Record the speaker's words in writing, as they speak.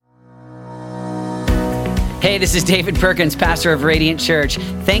Hey, this is David Perkins, pastor of Radiant Church.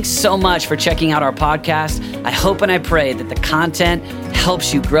 Thanks so much for checking out our podcast. I hope and I pray that the content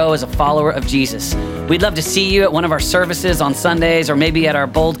helps you grow as a follower of Jesus. We'd love to see you at one of our services on Sundays or maybe at our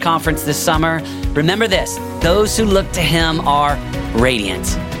Bold conference this summer. Remember this, those who look to him are radiant.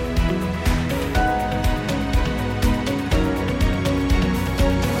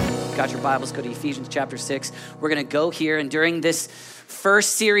 Got your Bibles, go to Ephesians chapter 6. We're going to go here, and during this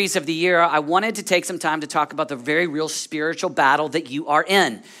first series of the year, I wanted to take some time to talk about the very real spiritual battle that you are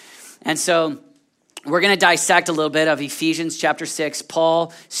in. And so we're going to dissect a little bit of Ephesians chapter 6,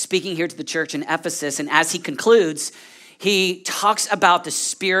 Paul speaking here to the church in Ephesus. And as he concludes, he talks about the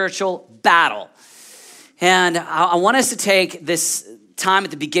spiritual battle. And I want us to take this time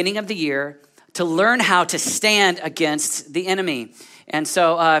at the beginning of the year to learn how to stand against the enemy. And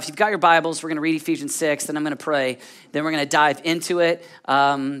so if you've got your Bibles, we're going to read Ephesians 6, then I'm going to pray. Then we're going to dive into it,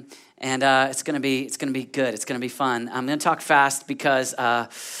 and it's going to be good. It's going to be fun. I'm going to talk fast because I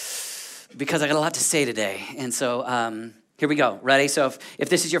got a lot to say today. And so here we go. Ready? So if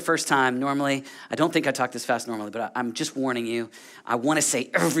this is your first time, normally, I don't think I talk this fast normally, but I'm just warning you. I want to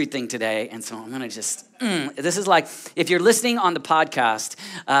say everything today, and so I'm going to just, this is like, if you're listening on the podcast,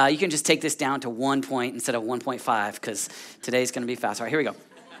 you can just take this down to 1 point instead of 1.5, because today's going to be fast. All right, here we go.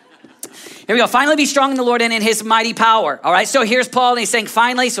 Here we go. Finally, be strong in the Lord and in his mighty power. All right. So here's Paul, and he's saying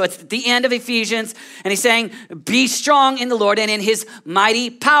finally. So it's the end of Ephesians, and he's saying, be strong in the Lord and in his mighty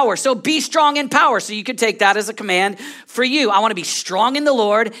power. So be strong in power. So you could take that as a command for you. I want to be strong in the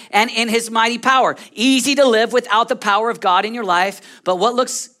Lord and in his mighty power. Easy to live without the power of God in your life. But what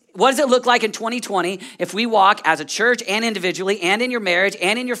does it look like in 2020 if we walk as a church and individually and in your marriage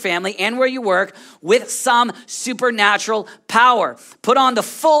and in your family and where you work with some supernatural power? Put on the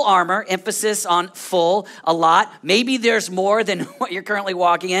full armor, emphasis on full a lot. Maybe there's more than what you're currently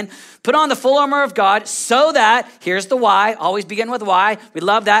walking in. Put on the full armor of God so that, here's the why, always begin with why. We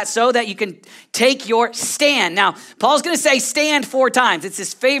love that, so that you can take your stand. Now, Paul's going to say stand 4 times. It's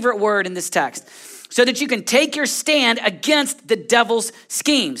his favorite word in this text. So that you can take your stand against the devil's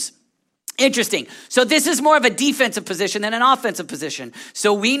schemes. Interesting. So this is more of a defensive position than an offensive position.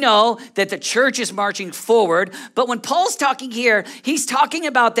 So we know that the church is marching forward, but when Paul's talking here, he's talking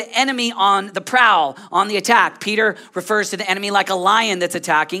about the enemy on the prowl, on the attack. Peter refers to the enemy like a lion that's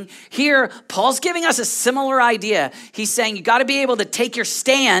attacking. Here, Paul's giving us a similar idea. He's saying you got to be able to take your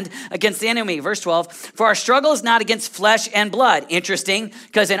stand against the enemy. Verse 12, for our struggle is not against flesh and blood. Interesting,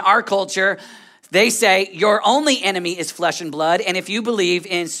 because in our culture, they say your only enemy is flesh and blood. And if you believe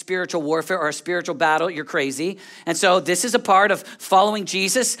in spiritual warfare or a spiritual battle, you're crazy. And so this is a part of following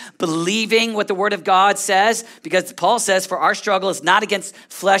Jesus, believing what the word of God says, because Paul says, for our struggle is not against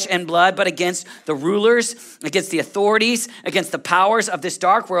flesh and blood, but against the rulers, against the authorities, against the powers of this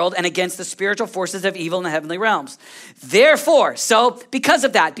dark world, and against the spiritual forces of evil in the heavenly realms. Therefore, so because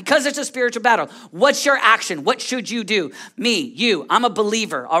of that, because it's a spiritual battle, what's your action? What should you do? Me, you, I'm a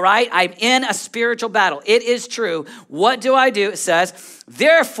believer, all right? I'm in a spiritual battle. It is true. What do I do? It says,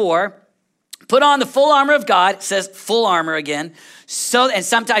 therefore, put on the full armor of God. It says full armor again. And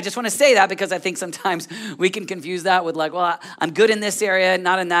sometimes I just want to say that because I think sometimes we can confuse that with like, well, I'm good in this area,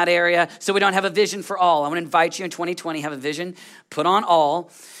 not in that area. So we don't have a vision for all. I want to invite you in 2020, have a vision, put on all.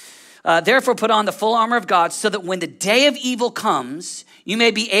 Therefore, put on the full armor of God so that when the day of evil comes, you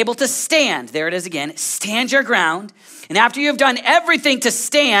may be able to stand. There it is again. Stand your ground. And after you have done everything to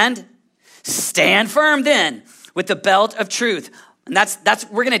stand firm then with the belt of truth. And that's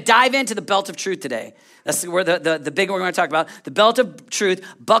we're going to dive into the belt of truth today. That's where the big one we're going to talk about. The belt of truth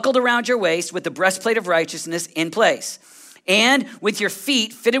buckled around your waist with the breastplate of righteousness in place. And with your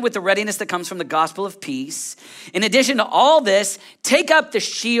feet fitted with the readiness that comes from the gospel of peace. In addition to all this, take up the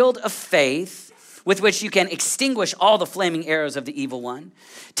shield of faith with which you can extinguish all the flaming arrows of the evil one.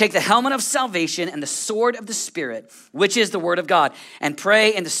 Take the helmet of salvation and the sword of the Spirit, which is the word of God, and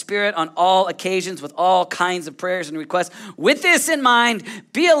pray in the Spirit on all occasions with all kinds of prayers and requests. With this in mind,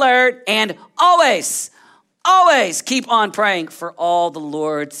 be alert and always keep on praying for all the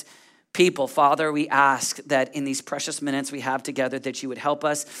Lord's people. Father, we ask that in these precious minutes we have together that you would help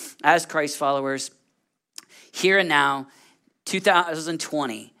us as Christ followers here and now,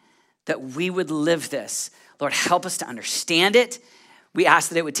 2020, that we would live this. Lord, help us to understand it. We ask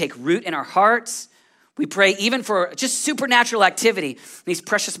that it would take root in our hearts. We pray even for just supernatural activity in these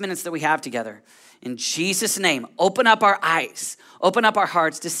precious minutes that we have together. In Jesus' name, open up our eyes, open up our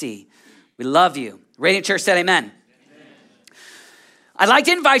hearts to see. We love you. Radiant Church said amen. I'd like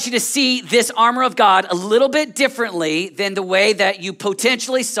to invite you to see this armor of God a little bit differently than the way that you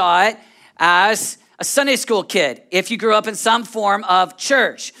potentially saw it as a Sunday school kid, if you grew up in some form of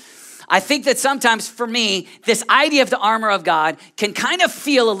church. I think that sometimes for me, this idea of the armor of God can kind of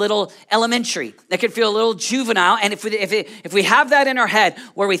feel a little elementary. It can feel a little juvenile. And if we have that in our head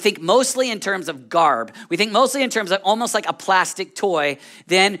where we think mostly in terms of garb, we think mostly in terms of almost like a plastic toy,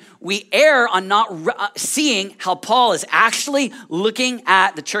 then we err on not seeing how Paul is actually looking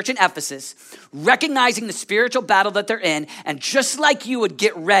at the church in Ephesus, recognizing the spiritual battle that they're in, and just like you would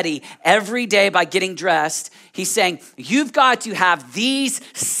get ready every day by getting dressed, he's saying, you've got to have these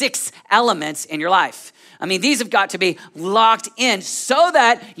 6 elements in your life. I mean, these have got to be locked in so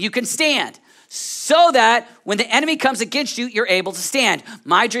that you can stand, so that when the enemy comes against you, you're able to stand.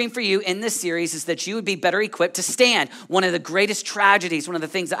 My dream for you in this series is that you would be better equipped to stand. One of the greatest tragedies, one of the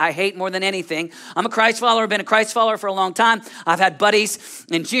things that I hate more than anything, I'm a Christ follower, I've been a Christ follower for a long time. I've had buddies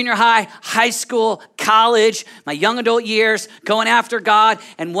in junior high, high school, college, my young adult years, going after God,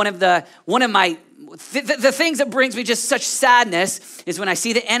 and one of my the things that brings me just such sadness is when I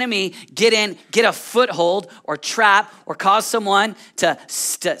see the enemy get a foothold or trap or cause someone to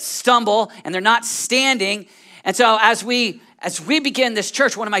stumble and they're not standing. And so as we begin this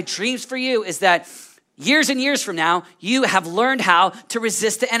church, one of my dreams for you is that years and years from now, you have learned how to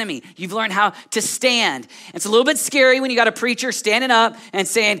resist the enemy. You've learned how to stand. It's a little bit scary when you got a preacher standing up and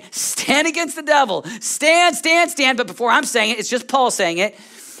saying, stand against the devil. Stand, stand, stand. But before I'm saying it, it's just Paul saying it.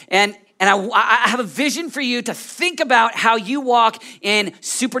 And I have a vision for you to think about how you walk in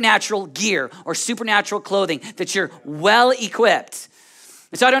supernatural gear or supernatural clothing, that you're well equipped.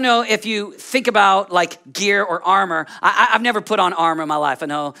 And so I don't know if you think about like gear or armor. I've never put on armor in my life. I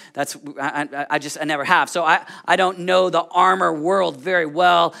know I never have. So I don't know the armor world very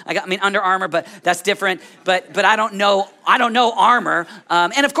well. I mean Under Armour, but that's different. But I don't know armor.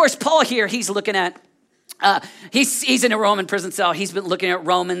 And of course, Paul here, he's looking at. He's in a Roman prison cell. He's been looking at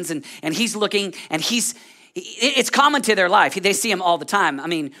Romans and he's looking and it's common to their life. They see him all the time. I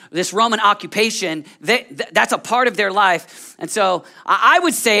mean, this Roman occupation, that's a part of their life. And so I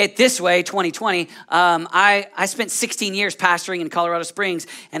would say it this way, 2020, I spent 16 years pastoring in Colorado Springs.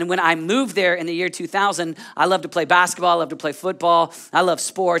 And when I moved there in the year 2000, I loved to play basketball. I loved to play football. I love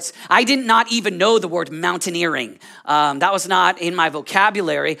sports. I did not even know the word mountaineering. That was not in my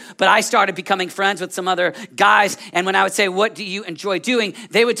vocabulary. But I started becoming friends with some other guys. And when I would say, what do you enjoy doing?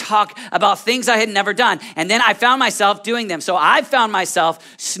 They would talk about things I had never done. And then I found myself doing them. So I found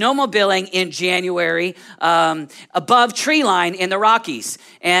myself snowmobiling in January above tree line in the Rockies.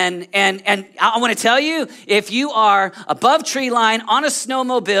 And I want to tell you, if you are above tree line on a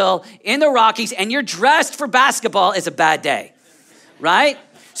snowmobile in the Rockies and you're dressed for basketball, it's a bad day, right?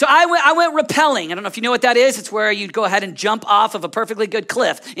 So I went rappelling. I don't know if you know what that is. It's where you'd go ahead and jump off of a perfectly good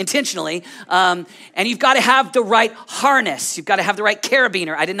cliff intentionally. And you've got to have the right harness. You've got to have the right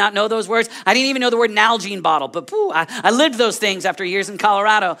carabiner. I did not know those words. I didn't even know the word Nalgene bottle. But I lived those things after years in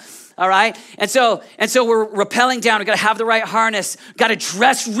Colorado. All right. And so we're rappelling down. We've got to have the right harness. We've got to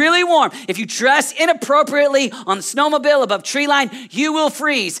dress really warm. If you dress inappropriately on the snowmobile above tree line, you will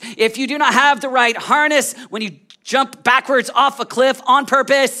freeze. If you do not have the right harness, when you jump backwards off a cliff on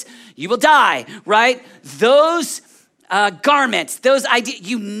purpose, you will die, right? Those garments, those ideas,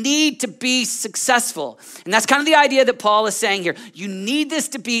 you need to be successful. And that's kind of the idea that Paul is saying here. You need this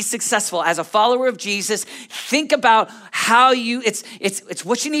to be successful. As a follower of Jesus, think about how it's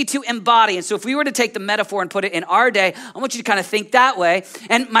what you need to embody. And so if we were to take the metaphor and put it in our day, I want you to kind of think that way.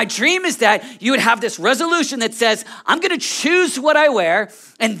 And my dream is that you would have this resolution that says, I'm going to choose what I wear,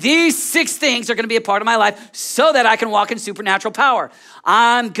 and these 6 things are going to be a part of my life so that I can walk in supernatural power.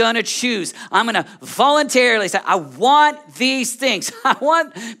 I'm going to choose. I'm going to voluntarily say, I want these things. I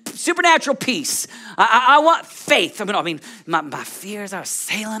want supernatural peace. I want faith. My fears are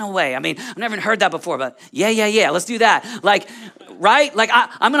sailing away. I mean, I've never heard that before, but yeah. Let's do that. Like, right? Like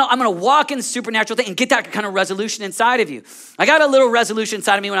I'm gonna walk in the supernatural thing and get that kind of resolution inside of you. I got a little resolution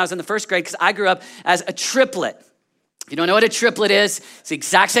inside of me when I was in the 1st grade because I grew up as a triplet. If you don't know what a triplet is, it's the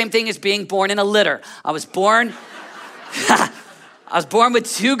exact same thing as being born in a litter. I was born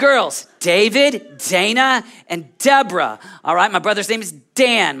with 2 girls, David, Dana, and Deborah. All right, my brother's name is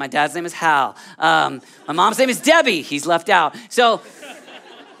Dan. My dad's name is Hal. My mom's name is Debbie. He's left out. So,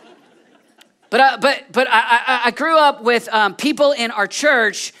 but I grew up with people in our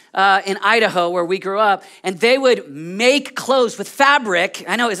church in Idaho where we grew up, and they would make clothes with fabric.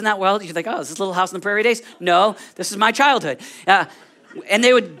 I know, isn't that wild? You're like, oh, is this Little House on the Prairie days? No, this is my childhood. And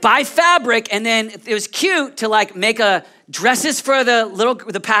they would buy fabric, and then it was cute to like make dresses for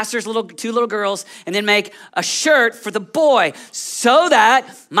the pastor's 2 little girls, and then make a shirt for the boy, so that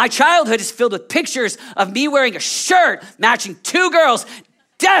my childhood is filled with pictures of me wearing a shirt matching 2 girls,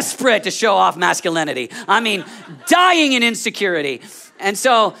 desperate to show off masculinity. I mean, dying in insecurity. And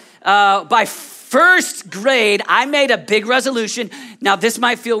so by first grade, I made a big resolution. Now, this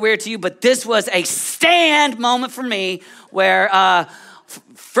might feel weird to you, but this was a stand moment for me where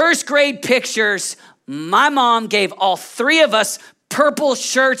first grade pictures, my mom gave all three of us purple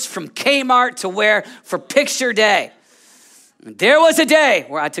shirts from Kmart to wear for picture day. There was a day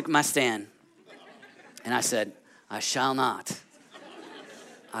where I took my stand and I said, I shall not.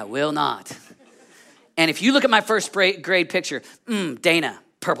 I will not. And if you look at my first grade picture, Dana,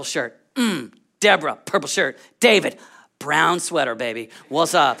 purple shirt. Deborah, purple shirt. David, brown sweater, baby.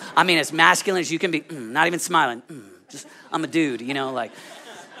 What's up? I mean, as masculine as you can be. Not even smiling. Just, I'm a dude, like,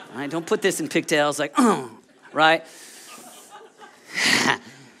 all right, don't put this in pigtails, like, right?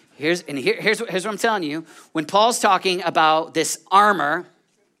 Here's what I'm telling you. When Paul's talking about this armor,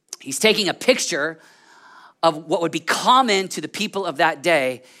 he's taking a picture of what would be common to the people of that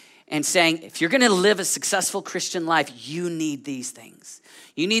day and saying, if you're gonna live a successful Christian life, you need these things.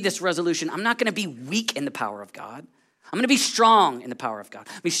 You need this resolution. I'm not gonna be weak in the power of God. I'm gonna be strong in the power of God.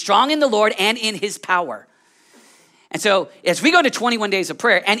 Be strong in the Lord and in his power. And so as we go to 21 days of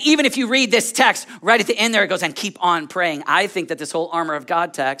prayer, and even if you read this text, right at the end there, it goes, and keep on praying. I think that this whole armor of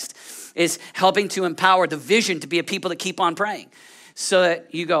God text is helping to empower the vision to be a people that keep on praying. So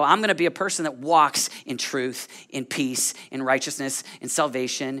that you go, I'm going to be a person that walks in truth, in peace, in righteousness, in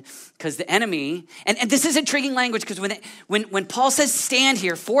salvation. Because the enemy, and this is intriguing language, because when Paul says stand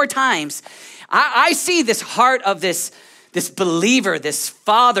here 4 times, I see this heart of this believer, this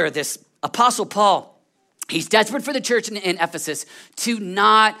father, this apostle Paul. He's desperate for the church in Ephesus to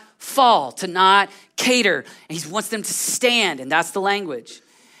not fall, to not cater. And he wants them to stand, and that's the language.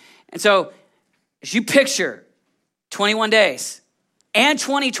 And so as you picture 21 days, and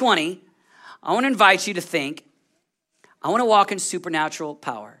 2020, I want to invite you to think, I want to walk in supernatural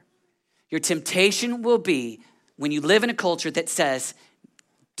power. Your temptation will be when you live in a culture that says,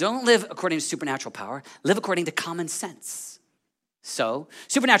 don't live according to supernatural power, live according to common sense. So,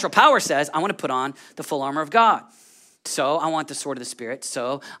 supernatural power says, I want to put on the full armor of God. So, I want the sword of the Spirit.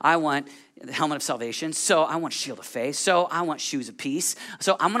 So, I want the helmet of salvation. So, I want shield of faith. So, I want shoes of peace.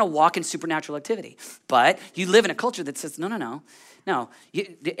 So, I'm going to walk in supernatural activity. But you live in a culture that says, no. No,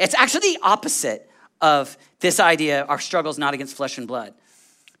 it's actually the opposite of this idea, our struggle is not against flesh and blood.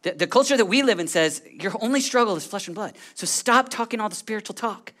 The culture that we live in says, your only struggle is flesh and blood. So stop talking all the spiritual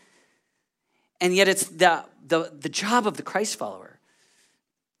talk. And yet it's the job of the Christ follower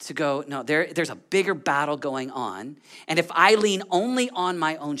to go, no, there's a bigger battle going on. And if I lean only on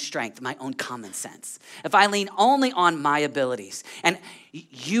my own strength, my own common sense, if I lean only on my abilities, and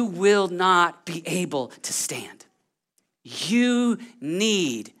you will not be able to stand. You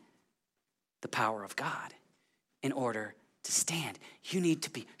need the power of God in order to stand. You need to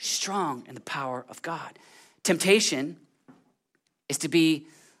be strong in the power of God. Temptation is to be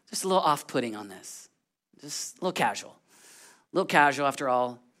just a little off-putting on this, just a little casual. A little casual, after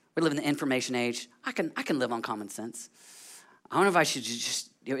all. We live in the information age. I can live on common sense. I want to invite you to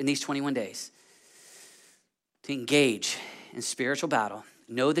just, in these 21 days, to engage in spiritual battle.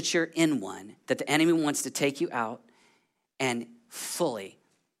 Know that you're in one, that the enemy wants to take you out, and fully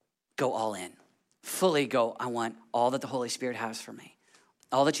go all in. Fully go, I want all that the Holy Spirit has for me.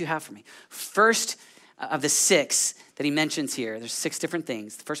 All that you have for me. First of the 6 that he mentions here, there's 6 different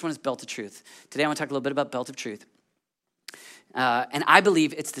things. The first one is belt of truth. Today I want to talk a little bit about belt of truth. And I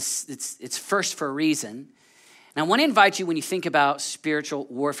believe it's first for a reason. And I want to invite you, when you think about spiritual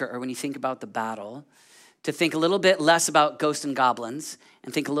warfare, or when you think about the battle, to think a little bit less about ghosts and goblins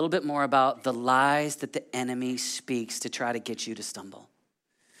and think a little bit more about the lies that the enemy speaks to try to get you to stumble.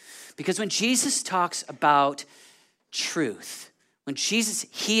 Because when Jesus talks about truth,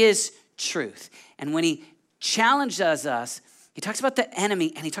 he is truth. And when he challenges us, he talks about the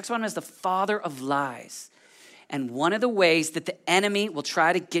enemy, and he talks about him as the father of lies. And one of the ways that the enemy will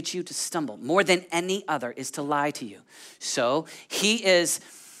try to get you to stumble more than any other is to lie to you. So he's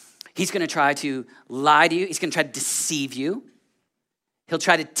going to try to lie to you. He's going to try to deceive you. He'll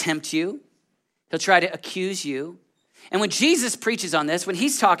try to tempt you. He'll try to accuse you. And when Jesus preaches on this, when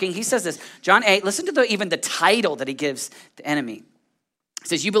he's talking, he says this, John 8, listen to even the title that he gives the enemy. He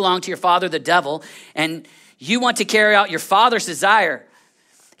says, you belong to your father, the devil, and you want to carry out your father's desire.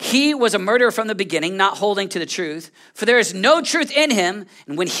 He was a murderer from the beginning, not holding to the truth, for there is no truth in him.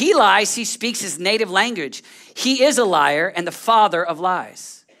 And when he lies, he speaks his native language. He is a liar and the father of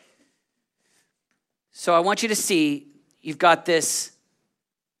lies. So I want you to see, you've got this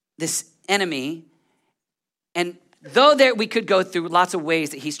enemy, and though we could go through lots of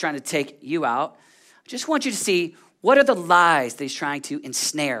ways that he's trying to take you out, I just want you to see, what are the lies that he's trying to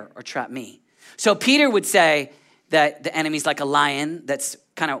ensnare or trap me? So Peter would say that the enemy's like a lion that's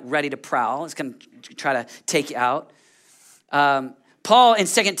kind of ready to prowl. It's going to try to take you out. Paul in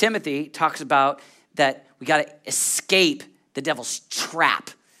 2 Timothy talks about that we got to escape the devil's trap.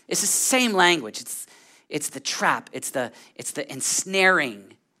 It's the same language. It's the trap. It's the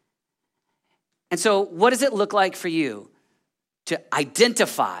ensnaring. And so what does it look like for you to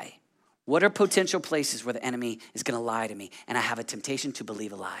identify what are potential places where the enemy is going to lie to me and I have a temptation to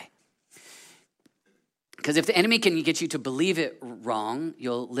believe a lie? Because if the enemy can get you to believe it wrong,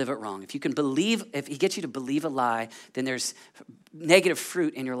 you'll live it wrong. If he gets you to believe a lie, then there's negative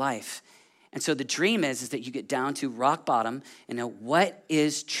fruit in your life. And so the dream is that you get down to rock bottom and know what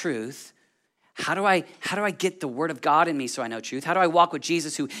is truth. How do I get the word of God in me so I know truth? How do I walk with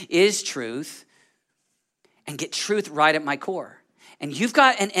Jesus who is truth and get truth right at my core? And you've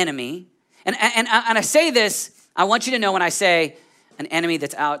got an enemy. And I say this, I want you to know when I say an enemy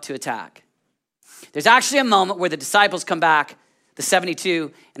that's out to attack. There's actually a moment where the disciples come back, the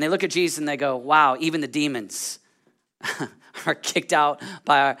 72, and they look at Jesus and they go, wow, even the demons are kicked out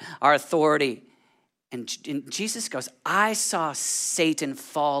by our authority. And Jesus goes, I saw Satan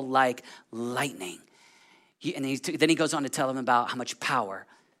fall like lightning. And then he goes on to tell them about how much power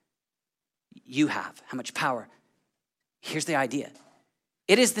you have, how much power. Here's the idea.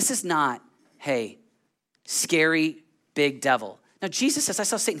 This is not, hey, scary big devil. No, Jesus says, I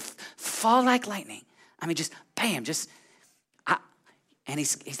saw Satan fall like lightning. I mean, just bam, and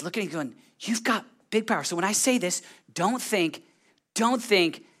he's looking and going, you've got big power. So when I say this, don't think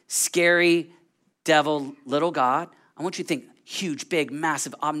scary devil, little God. I want you to think huge, big,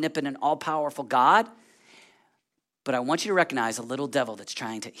 massive, omnipotent, all-powerful God. But I want you to recognize a little devil that's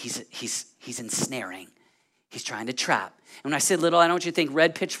trying to, he's ensnaring. He's trying to trap. And when I say little, I don't want you to think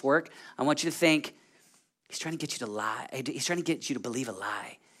red pitchfork. I want you to think, he's trying to get you to lie. He's trying to get you to believe a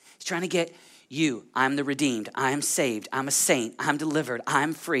lie. He's trying to get you, I'm the redeemed, I am saved, I'm a saint, I'm delivered,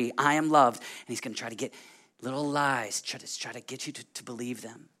 I'm free, I am loved. And he's going to try to get little lies, try to get you to believe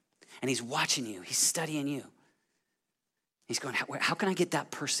them. And he's watching you, he's studying you. He's going, how can I get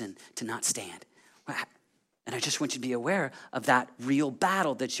that person to not stand? And I just want you to be aware of that real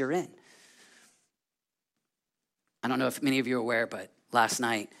battle that you're in. I don't know if many of you are aware, but last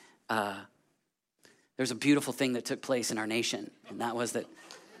night, there's a beautiful thing that took place in our nation, and that was that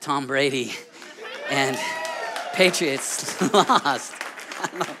Tom Brady and Patriots lost.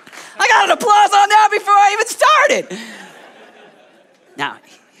 I got an applause on that before I even started. Now,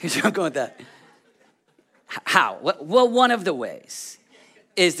 here's where I'm going with that. How? Well, one of the ways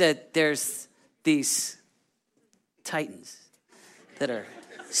is that there's these titans that are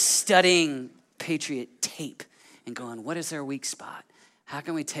studying Patriot tape and going, what is their weak spot? How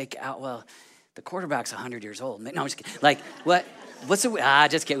can we take out, well, the quarterback's 100 years old. No, I'm just kidding. Like, what's the,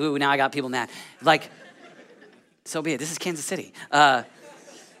 just kidding. Ooh, now I got people mad. Like, so be it. This is Kansas City.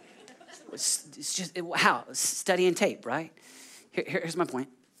 It's just, how? Studying tape, right? Here's my point.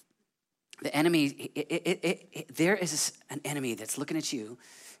 The enemy, there is an enemy that's looking at you,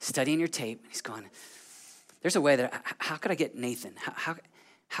 studying your tape. He's going, there's a way that, how could I get Nathan?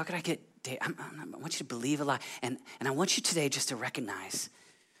 How could I get Dave? I want you to believe a lie. And I want you today just to recognize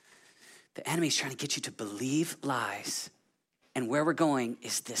the enemy's trying to get you to believe lies. And where we're going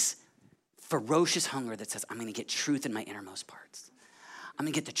is this ferocious hunger that says, I'm going to get truth in my innermost parts. I'm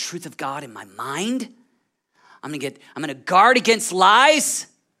going to get the truth of God in my mind. I'm going to guard against lies.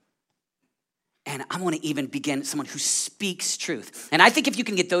 And I want to even begin someone who speaks truth. And I think if you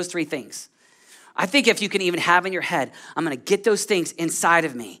can get those three things, I think if you can even have in your head, I'm going to get those things inside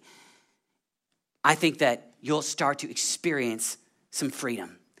of me, I think that you'll start to experience some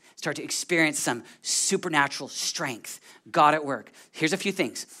freedom, start to experience some supernatural strength, God at work. Here's a few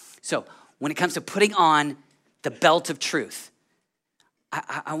things. So when it comes to putting on the belt of truth,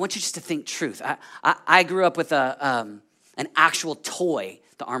 I want you just to think truth. I grew up with an actual toy,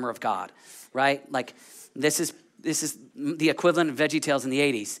 the armor of God, right? Like this is the equivalent of VeggieTales in the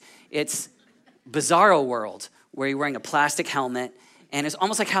 80s. It's Bizarro World, where you're wearing a plastic helmet, and it's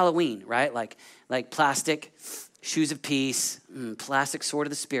almost like Halloween, right? Like plastic shoes of peace, plastic sword of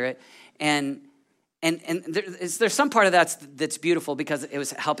the Spirit, and there's some part of that's beautiful because it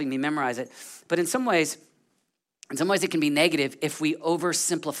was helping me memorize it. But in some ways it can be negative if we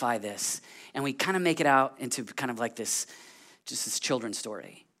oversimplify this and we kind of make it out into kind of like this children's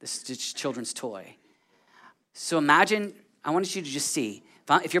story, this children's toy. So imagine, I want you to just see,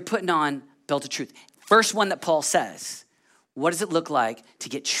 if you're putting on belt of truth, first one that Paul says, what does it look like to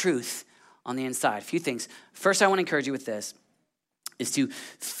get truth on the inside? A few things. First, I want to encourage you with this, is to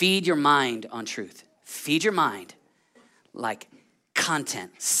feed your mind on truth. Feed your mind like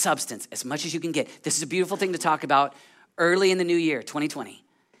content, substance, as much as you can get. This is a beautiful thing to talk about early in the new year, 2020.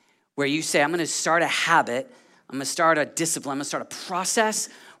 where you say, I'm gonna start a habit, I'm gonna start a discipline, I'm gonna start a process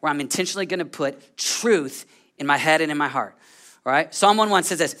where I'm intentionally gonna put truth in my head and in my heart, all right? Psalm 1:1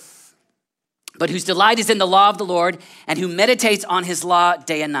 says this, but whose delight is in the law of the Lord and who meditates on his law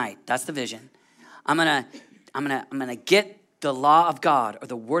day and night. That's the vision. I'm gonna get the law of God or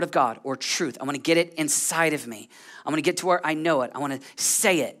the word of God or truth. I wanna get it inside of me. I wanna get to where I know it. I wanna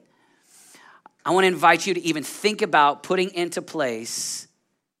say it. I wanna invite you to even think about putting into place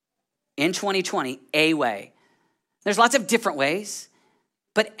in 2020 a way. There's lots of different ways,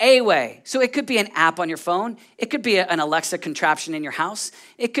 but a way. So it could be an app on your phone. It could be an Alexa contraption in your house.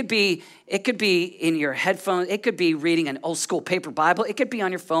 It could be in your headphones. It could be reading an old school paper Bible. It could be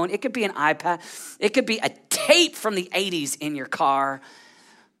on your phone. It could be an iPad. It could be a tape from the 80s in your car.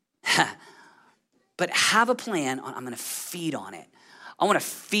 But have a plan on, I'm gonna feed on it. I wanna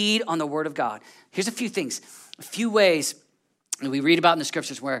feed on the word of God. Here's a few things, a few ways that we read about in the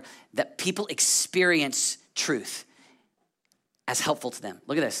scriptures where that people experience truth as helpful to them.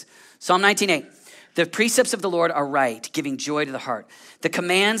 Look at this. Psalm 19:8. The precepts of the Lord are right, giving joy to the heart. The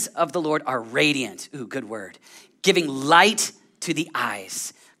commands of the Lord are radiant. Ooh, good word. Giving light to the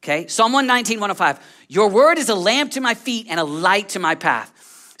eyes. Okay. Psalm 119:105. Your word is a lamp to my feet and a light to my path.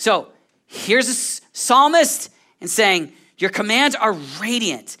 So here's a psalmist and saying, your commands are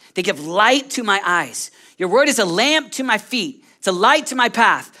radiant. They give light to my eyes. Your word is a lamp to my feet. It's a light to my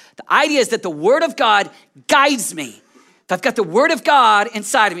path. The idea is that the word of God guides me. If I've got the word of God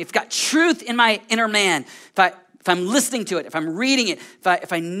inside of me, if I've got truth in my inner man, if I'm listening to it, if I'm reading it,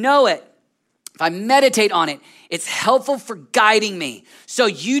 if I know it, if I meditate on it, it's helpful for guiding me. So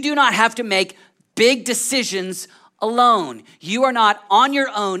you do not have to make big decisions alone. You are not on your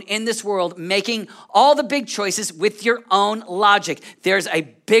own in this world making all the big choices with your own logic. There's a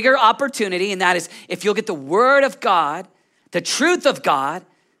bigger opportunity, and that is if you'll get the word of God, the truth of God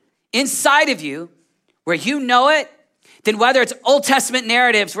inside of you, where you know it, then whether it's Old Testament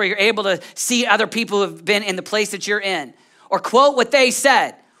narratives where you're able to see other people who have been in the place that you're in, or quote what they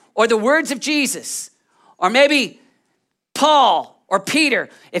said, or the words of Jesus, or maybe Paul or Peter,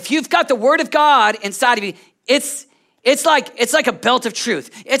 if you've got the word of God inside of you, it's like a belt of truth.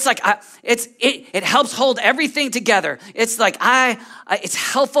 It's like it helps hold everything together. It's like it's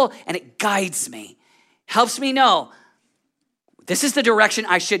helpful and it guides me, helps me know this is the direction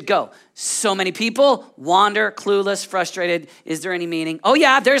I should go. So many people wander, clueless, frustrated. Is there any meaning? Oh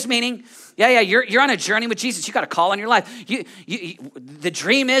yeah, there's meaning. Yeah, you're on a journey with Jesus. You got a call on your life. The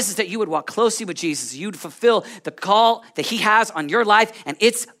dream is that you would walk closely with Jesus. You'd fulfill the call that he has on your life, and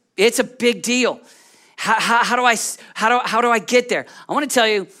it's a big deal. How do I get there? I want to tell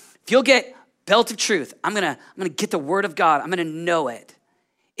you, if you'll get belt of truth, I'm gonna get the word of God. I'm gonna know it.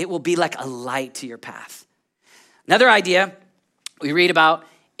 It will be like a light to your path. Another idea we read about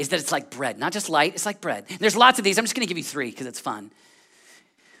is that it's like bread, not just light, it's like bread. There's lots of these. I'm just gonna give you 3 because it's fun.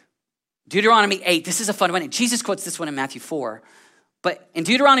 Deuteronomy 8, this is a fun one. Jesus quotes this one in Matthew 4. But in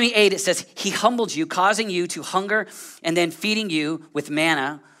Deuteronomy 8, it says, he humbled you, causing you to hunger and then feeding you with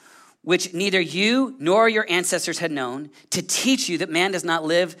manna, which neither you nor your ancestors had known, to teach you that man does not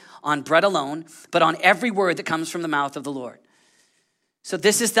live on bread alone, but on every word that comes from the mouth of the Lord. So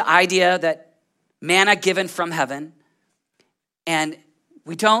this is the idea that manna given from heaven, and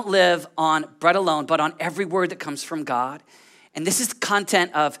we don't live on bread alone, but on every word that comes from God. And this is the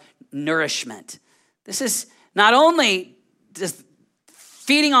content of nourishment. This is not only does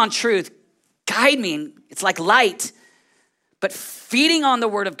feeding on truth guide me, it's like light, but feeding on the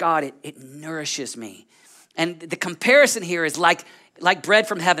word of God, it nourishes me. And the comparison here is like bread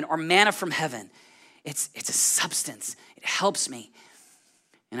from heaven or manna from heaven. It's a substance. It helps me.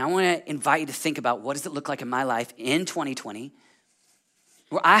 And I want to invite you to think about what does it look like in my life in 2020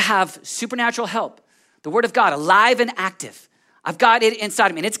 where I have supernatural help, the word of God, alive and active. I've got it inside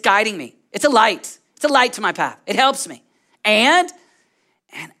of me and it's guiding me. It's a light. It's a light to my path. It helps me. And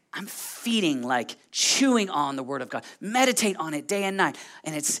I'm feeding, like chewing on the word of God. Meditate on it day and night.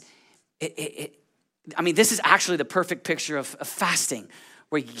 And this is actually the perfect picture of fasting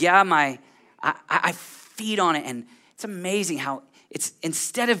where, I feed on it. And it's amazing how it's,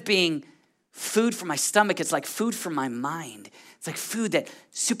 instead of being food for my stomach, it's like food for my mind. It's like food that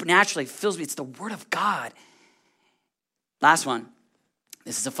supernaturally fills me. It's the word of God. Last one.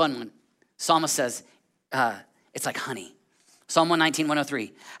 This is a fun one. Psalmist says, it's like honey. Psalm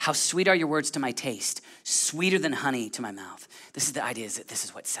 119:103. How sweet are your words to my taste, sweeter than honey to my mouth. This is the idea, is that this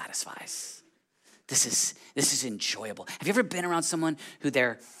is what satisfies. This is enjoyable. Have you ever been around someone who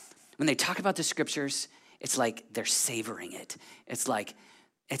when they talk about the scriptures, it's like they're savoring it. It's like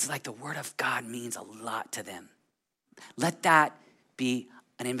the word of God means a lot to them. Let that be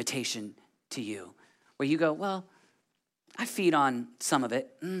an invitation to you where you go, well, I feed on some of it.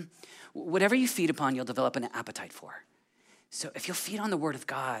 Whatever you feed upon, you'll develop an appetite for. So if you'll feed on the word of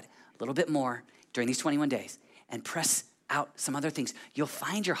God a little bit more during these 21 days and press out some other things, you'll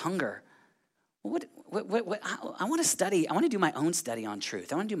find your hunger. What I want to study. I want to do my own study on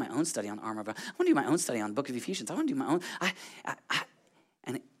truth. I want to do my own study on armor. I want to do my own study on the book of Ephesians. I want to do my own.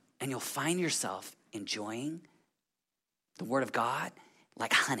 And you'll find yourself enjoying the word of God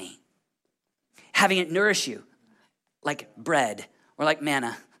like honey, having it nourish you like bread or like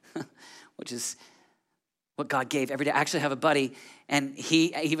manna, which is what God gave every day. I actually have a buddy, and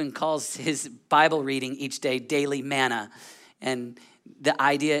he even calls his Bible reading each day daily manna. And the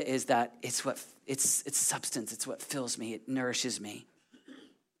idea is that it's substance. It's what fills me. It nourishes me.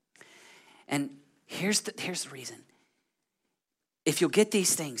 And here's the reason. If you'll get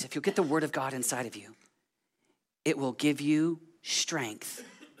these things, if you'll get the word of God inside of you, it will give you strength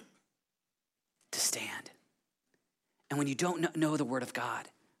to stand. And when you don't know the word of God,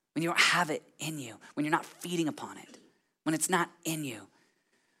 when you don't have it in you, when you're not feeding upon it, when it's not in you,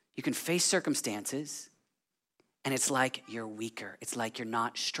 you can face circumstances and it's like you're weaker. It's like you're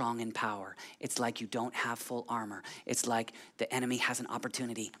not strong in power. It's like you don't have full armor. It's like the enemy has an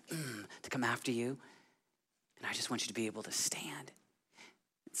opportunity to come after you. And I just want you to be able to stand.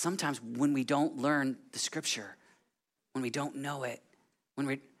 Sometimes when we don't learn the scripture, when we don't know it, when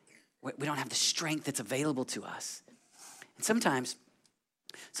we don't have the strength that's available to us. And sometimes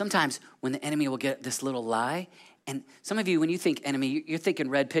when the enemy will get this little lie, and some of you, when you think enemy, you're thinking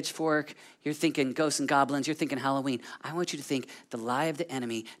red pitchfork, you're thinking ghosts and goblins, you're thinking Halloween. I want you to think the lie of the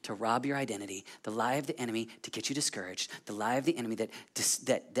enemy to rob your identity, the lie of the enemy to get you discouraged, the lie of the enemy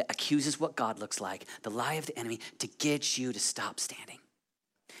that accuses what God looks like, the lie of the enemy to get you to stop standing.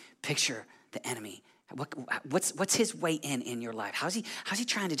 Picture the enemy. What's his way in your life? How's he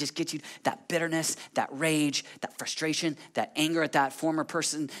trying to just get you that bitterness, that rage, that frustration, that anger at that former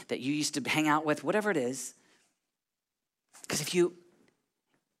person that you used to hang out with, whatever it is? Because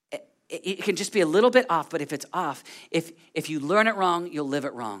it can just be a little bit off, but if it's off, if you learn it wrong, you'll live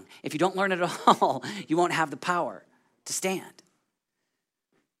it wrong. If you don't learn it at all, you won't have the power to stand.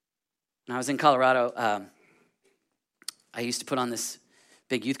 When I was in Colorado, I used to put on this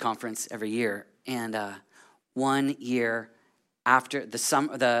big youth conference every year. And 1 year after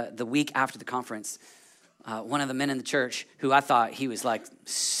the week after the conference, one of the men in the church, who I thought he was like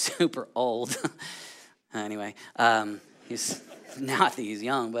super old. Anyway, now I think he's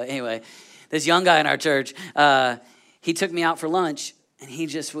young, but anyway, this young guy in our church, he took me out for lunch, and he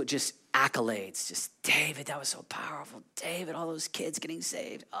just accolades, just, David, that was so powerful. David, all those kids getting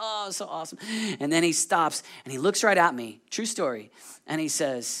saved. Oh, so awesome. And then he stops, and he looks right at me, true story, and he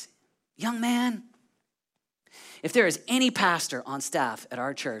says, young man, if there is any pastor on staff at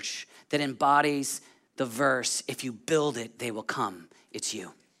our church that embodies the verse, if you build it, they will come, it's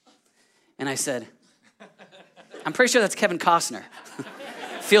you. And I said, I'm pretty sure that's Kevin Costner.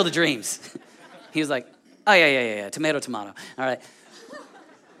 Field of Dreams. He was like, oh, yeah. Tomato. All right.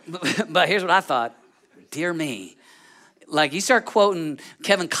 But here's what I thought. Dear me. Like, you start quoting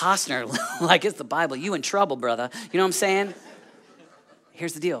Kevin Costner like it's the Bible, you in trouble, brother. You know what I'm saying?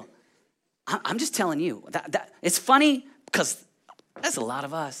 Here's the deal. I'm just telling you. That it's funny because that's a lot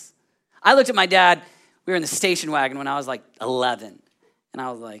of us. I looked at my dad. We were in the station wagon when I was like 11. And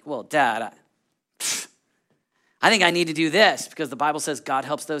I was like, well, Dad, I think I need to do this because the Bible says God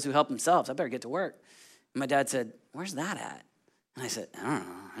helps those who help themselves. I better get to work. And my dad said, where's that at? And I said, I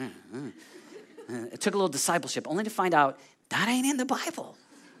don't know. It took a little discipleship only to find out that ain't in the Bible,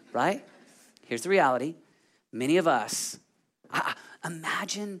 right? Here's the reality. Many of us,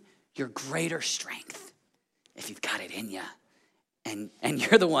 imagine your greater strength if you've got it in you. And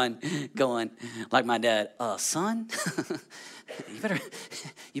you're the one going, like my dad, son,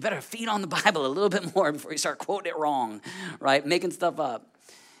 you better feed on the Bible a little bit more before you start quoting it wrong, right? Making stuff up.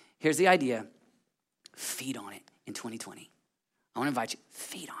 Here's the idea. Feed on it in 2020. I want to invite you,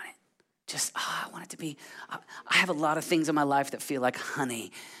 feed on it. Just, I want it to be, I have a lot of things in my life that feel like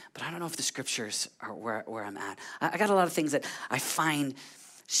honey, but I don't know if the scriptures are where I'm at. I got a lot of things that I find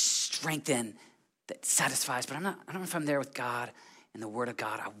strength in that satisfies, but I don't know if I'm there with God and the word of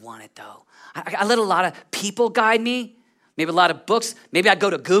God. I want it though. I let a lot of people guide me, maybe a lot of books. Maybe I go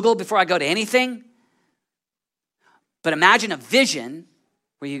to Google before I go to anything. But imagine a vision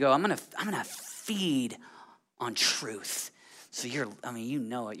where you go, I'm gonna feed on truth. So you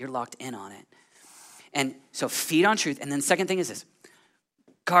know it, you're locked in on it. And so feed on truth. And then second thing is this,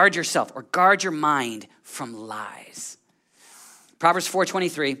 guard yourself or guard your mind from lies. Proverbs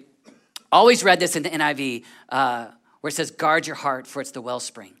 4:23, always read this in the NIV where it says, guard your heart, for it's the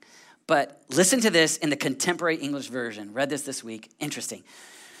wellspring. But listen to this in the contemporary English version. Read this week. Interesting.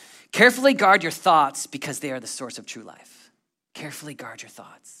 Carefully guard your thoughts because they are the source of true life. Carefully guard your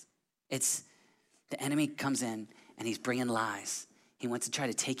thoughts. It's the enemy comes in and he's bringing lies. He wants to try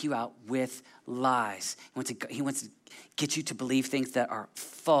to take you out with lies. He wants to get you to believe things that are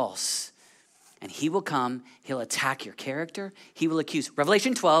false. And he will come, he'll attack your character, he will accuse.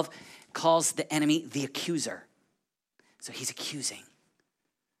 Revelation 12 calls the enemy the accuser. So he's accusing.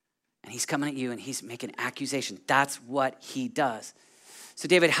 And he's coming at you and he's making accusation. That's what he does. So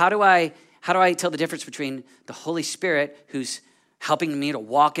David, how do I tell the difference between the Holy Spirit, who's helping me to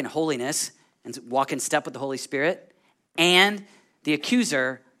walk in holiness and walk in step with the Holy Spirit, and the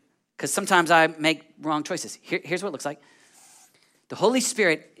accuser, because sometimes I make wrong choices. Here's what it looks like. The Holy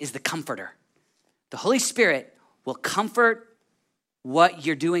Spirit is the comforter. The Holy Spirit will comfort what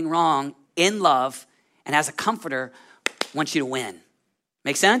you're doing wrong in love, and as a comforter, wants you to win.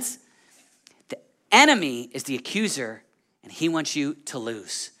 Make sense? The enemy is the accuser, and he wants you to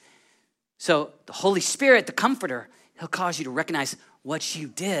lose. So the Holy Spirit, the comforter, he'll cause you to recognize what you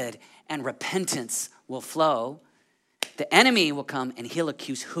did, and repentance will flow. The enemy will come, and he'll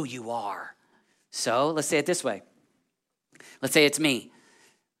accuse who you are. So let's say it this way. Let's say it's me.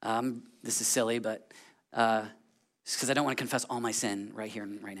 This is silly, but it's because I don't want to confess all my sin right here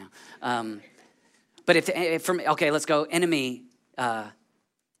and right now. But okay, let's go. Enemy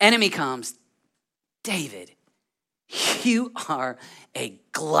comes. David, you are a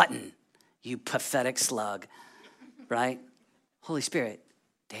glutton, you pathetic slug, right? Holy Spirit,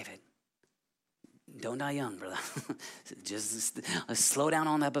 David, don't die young, brother. Just slow down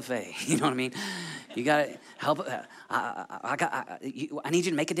on that buffet. You know what I mean? You got to help. I need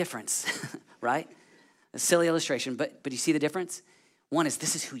you to make a difference, right? A silly illustration, but you see the difference? One is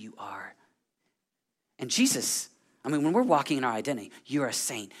this is who you are. And Jesus, when we're walking in our identity, you are a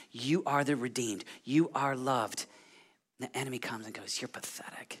saint. You are the redeemed. You are loved. And the enemy comes and goes, you're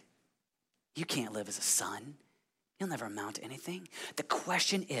pathetic. You can't live as a son. You'll never amount to anything. The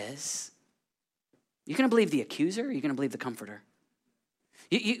question is, you're going to believe the accuser or are you going to believe the comforter?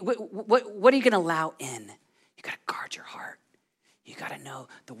 What are you going to allow in? You got to guard your heart. You got to know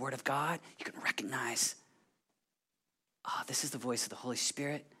the word of God. You can recognize, this is the voice of the Holy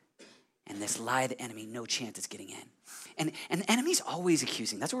Spirit. And this lie of the enemy, no chance it's getting in. And the enemy's always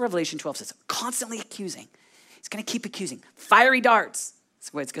accusing. That's what Revelation 12 says. Constantly accusing. He's going to keep accusing. Fiery darts.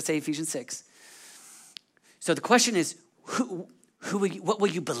 That's what it's going to say in Ephesians 6. So the question is, what will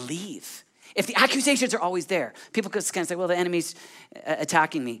you believe? If the accusations are always there, people could kind of say, well, the enemy's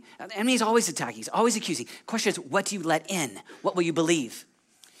attacking me. The enemy's always attacking. He's always accusing. The question is, what do you let in? What will you believe?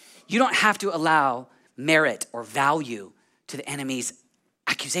 You don't have to allow merit or value to the enemy's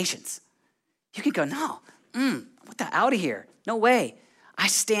accusations. You can go, no, what the out of here? No way. I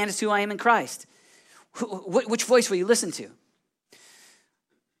stand as who I am in Christ. Which voice will you listen to?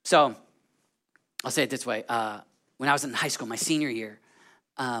 So I'll say it this way. When I was in high school, my senior year,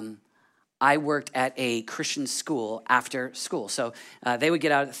 I worked at a Christian school after school. So they would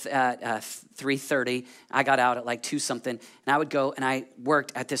get out at 3:30. I got out at like 2 something. And I would go and I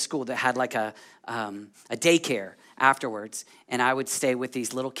worked at this school that had like a daycare afterwards. And I would stay with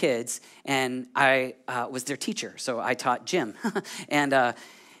these little kids. And I was their teacher. So I taught gym.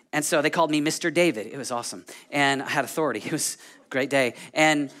 And so they called me Mr. David. It was awesome. And I had authority. It was a great day.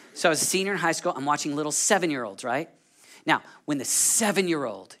 And so I was a senior in high school. I'm watching little 7-year-olds, right? Now, when the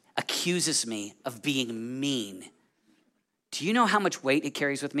 7-year-old accuses me of being mean, do you know how much weight it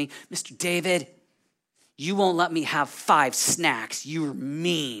carries with me? Mr. David, you won't let me have 5 snacks. You're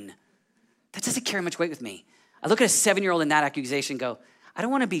mean. That doesn't carry much weight with me. I look at a 7-year-old in that accusation and go, I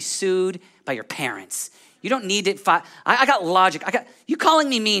don't want to be sued by your parents. You don't need it. I got logic. You calling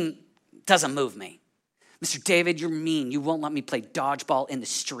me mean doesn't move me. Mr. David, you're mean. You won't let me play dodgeball in the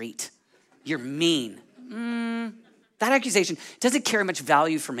street. You're mean. That accusation doesn't carry much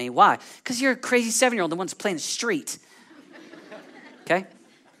value for me. Why? Because you're a crazy 7-year-old that wants to play in the street. Okay?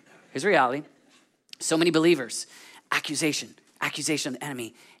 Here's the reality. So many believers, accusation of the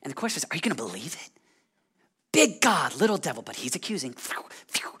enemy. And the question is, are you going to believe it? Big God, little devil, but he's accusing.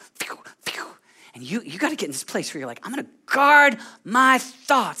 And you got to get in this place where you're like, I'm going to guard my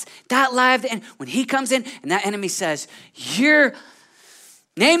thoughts. That lie of the enemy. When he comes in and that enemy says,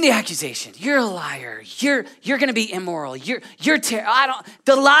 name the accusation. You're a liar. You're going to be immoral. The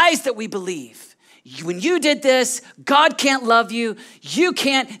lies that we believe. When you did this, God can't love you. You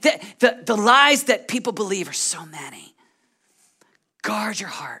can't. The lies that people believe are so many. Guard your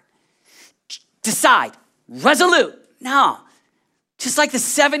heart. Decide. Resolute. No. Just like the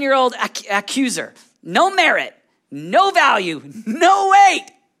 7-year-old accuser. No merit. no value, no weight,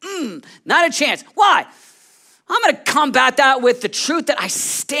 not a chance. Why? I'm going to combat that with the truth that I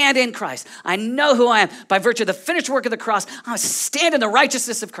stand in Christ. I know who I am by virtue of the finished work of the cross. I'm going to stand in the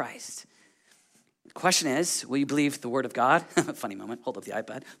righteousness of Christ. The question is, will you believe the word of God? Funny moment, hold up the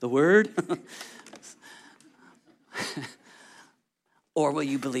iPad. The word? Or will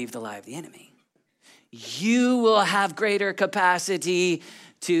you believe the lie of the enemy? You will have greater capacity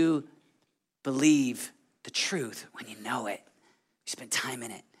to believe the truth when you know it. You spend time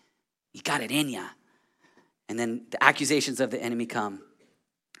in it. You got it in you. And then the accusations of the enemy come.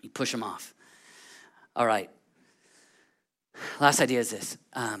 You push them off. All right. Last idea is this.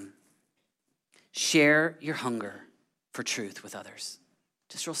 Share your hunger for truth with others.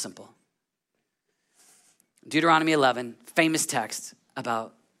 Just real simple. Deuteronomy 11, famous text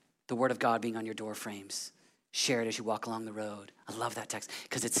about the word of God being on your door frames. Share it as you walk along the road. I love that text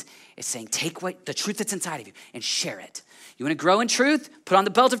because it's saying take what the truth that's inside of you and share it. You want to grow in truth? Put on the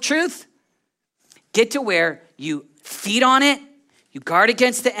belt of truth. Get to where you feed on it, you guard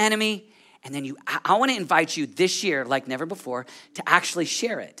against the enemy, and then I want to invite you this year, like never before, to actually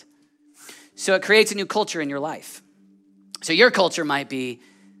share it. So it creates a new culture in your life. So your culture might be,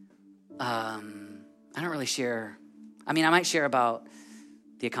 I don't really share. I might share about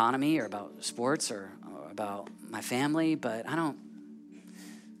the economy or about sports or about my family, but I don't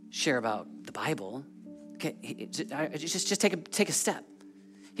share about the Bible. Okay, just take a step.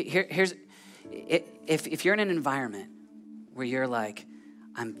 Here's if you're in an environment where you're like,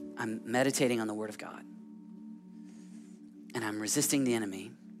 I'm meditating on the Word of God, and I'm resisting the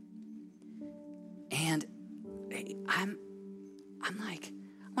enemy, and I'm like,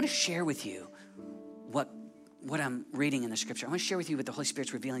 I want to share with you what I'm reading in the scripture. I want to share with you what the Holy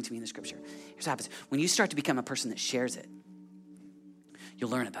Spirit's revealing to me in the scripture. Here's what happens. When you start to become a person that shares it, you'll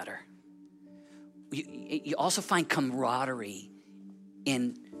learn it better. You also find camaraderie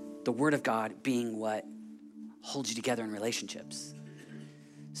in the Word of God being what holds you together in relationships.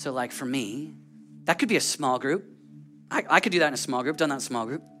 So like for me, that could be a small group. I could do that in a small group, done that in a small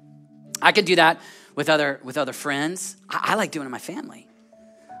group. I could do that with other friends. I like doing it in my family,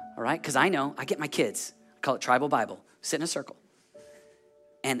 all right? Because I know, I get my kids, I call it Tribal Bible, sit in a circle.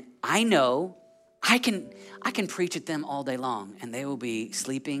 And I know I can preach at them all day long and they will be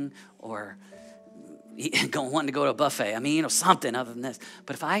sleeping or wanting to go to a buffet. Something other than this.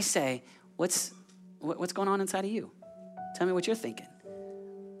 But if I say, what's going on inside of you? Tell me what you're thinking.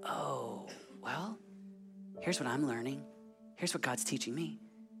 Oh, well, here's what I'm learning. Here's what God's teaching me.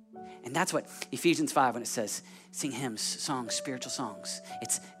 And that's what Ephesians 5, when it says, sing hymns, songs, spiritual songs.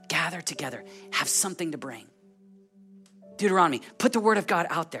 It's gather together, have something to bring. Deuteronomy, put the word of God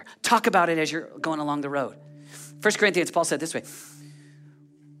out there. Talk about it as you're going along the road. 1 Corinthians, Paul said this way,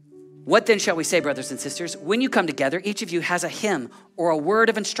 what then shall we say, brothers and sisters? When you come together, each of you has a hymn or a word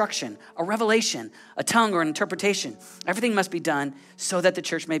of instruction, a revelation, a tongue or an interpretation. Everything must be done so that the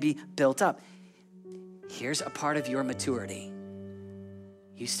church may be built up. Here's a part of your maturity.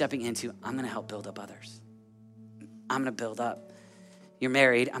 You stepping into, I'm going to help build up others. I'm going to build up. You're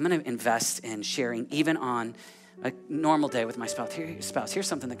married. I'm going to invest in sharing even on a normal day with my spouse. Here's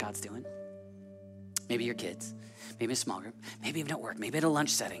something that God's doing. Maybe your kids. Maybe a small group, maybe even at work, maybe at a lunch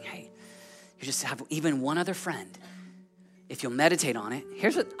setting. Hey, you just have even one other friend. If you'll meditate on it,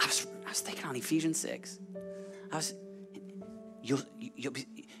 here's what I was thinking on Ephesians 6.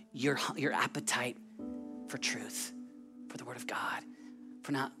 Your appetite for truth, for the word of God,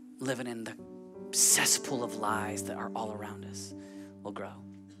 for not living in the cesspool of lies that are all around us will grow.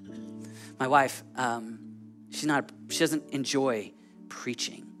 My wife, she doesn't enjoy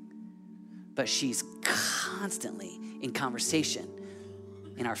preaching, but she's constantly in conversation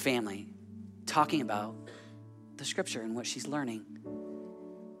in our family, talking about the scripture and what she's learning.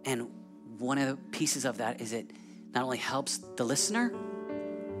 And one of the pieces of that is it not only helps the listener,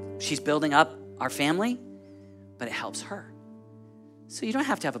 she's building up our family, but it helps her. So you don't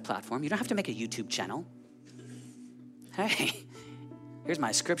have to have a platform. You don't have to make a YouTube channel. Hey, here's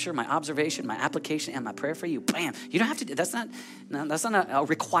my scripture, my observation, my application, and my prayer for you. Bam. You don't have to do, that's not a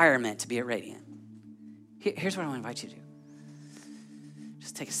requirement to be at Radiant. Here's what I want to invite you to do.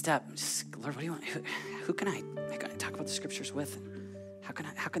 Just take a step. Lord, what do you want? Who can I talk about the scriptures with? How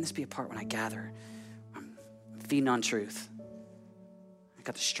can this be a part when I gather? I'm feeding on truth. I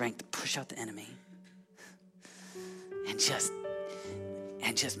got the strength to push out the enemy and just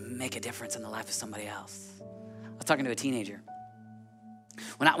make a difference in the life of somebody else. I was talking to a teenager.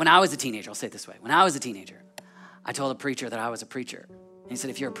 When I was a teenager, I'll say it this way. When I was a teenager, I told a preacher that I was a preacher. And he said,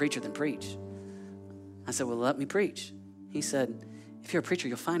 if you're a preacher, then preach. I said, well, let me preach. He said, if you're a preacher,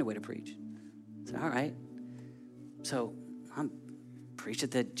 you'll find a way to preach. I said, all right. So I'm preached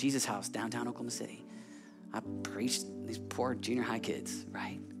at the Jesus House, downtown Oklahoma City. I preached these poor junior high kids,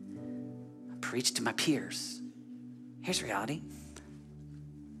 right? I preached to my peers. Here's the reality.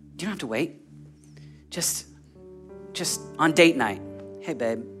 You don't have to wait. Just on date night. Hey,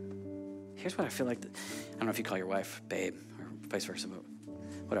 babe, here's what I feel like. I don't know if you call your wife babe or vice versa, but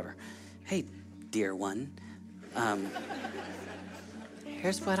whatever. Hey, dear one.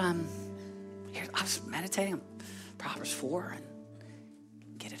 Here's what I was meditating on Proverbs 4 and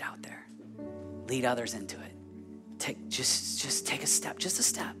get it out there. Lead others into it. Just take a step, just a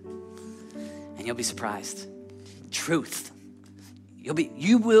step. And you'll be surprised. Truth.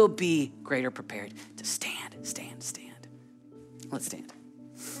 You will be greater prepared to stand. Let's stand.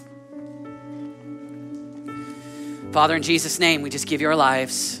 Father, in Jesus' name, we just give you our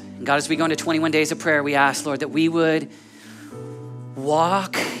lives. And God, as we go into 21 days of prayer, we ask, Lord, that we would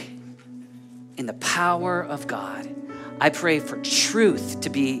walk in the power of God. I pray for truth to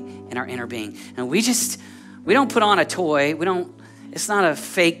be in our inner being. And we don't put on a toy. It's not a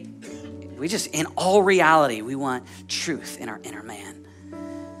fake. In all reality, we want truth in our inner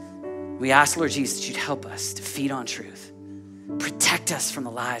man. We ask, Lord Jesus, that you'd help us to feed on truth. Protect us from the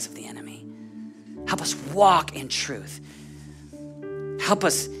lies of the enemy. Help us walk in truth. Help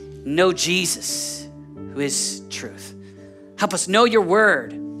us know Jesus, who is truth. Help us know your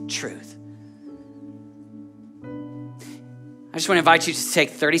word, truth. I just want to invite you to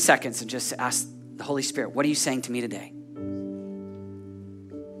take 30 seconds and just ask the Holy Spirit, what are you saying to me today?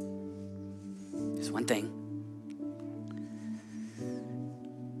 Just one thing.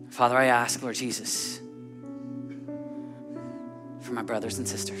 Father, I ask, Lord Jesus, for my brothers and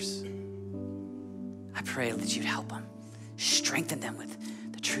sisters. I pray that you'd help them, strengthen them with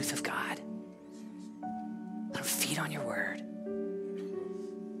the truth of God. Let them feed on your word.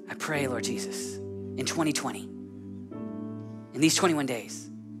 I pray, Lord Jesus, in 2020, in these 21 days,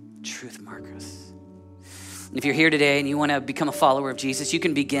 truth mark us. And if you're here today and you want to become a follower of Jesus, you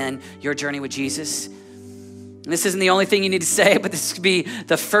can begin your journey with Jesus. And this isn't the only thing you need to say, but this could be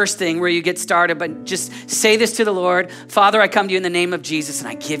the first thing where you get started. But just say this to the Lord. Father, I come to you in the name of Jesus and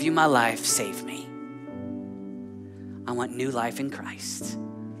I give you my life. Save me. I want new life in Christ.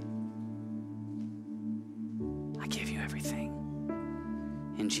 I give you everything.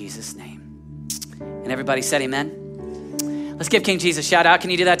 In Jesus' name. And everybody said amen. Let's give King Jesus a shout out.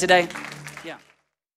 Can you do that today?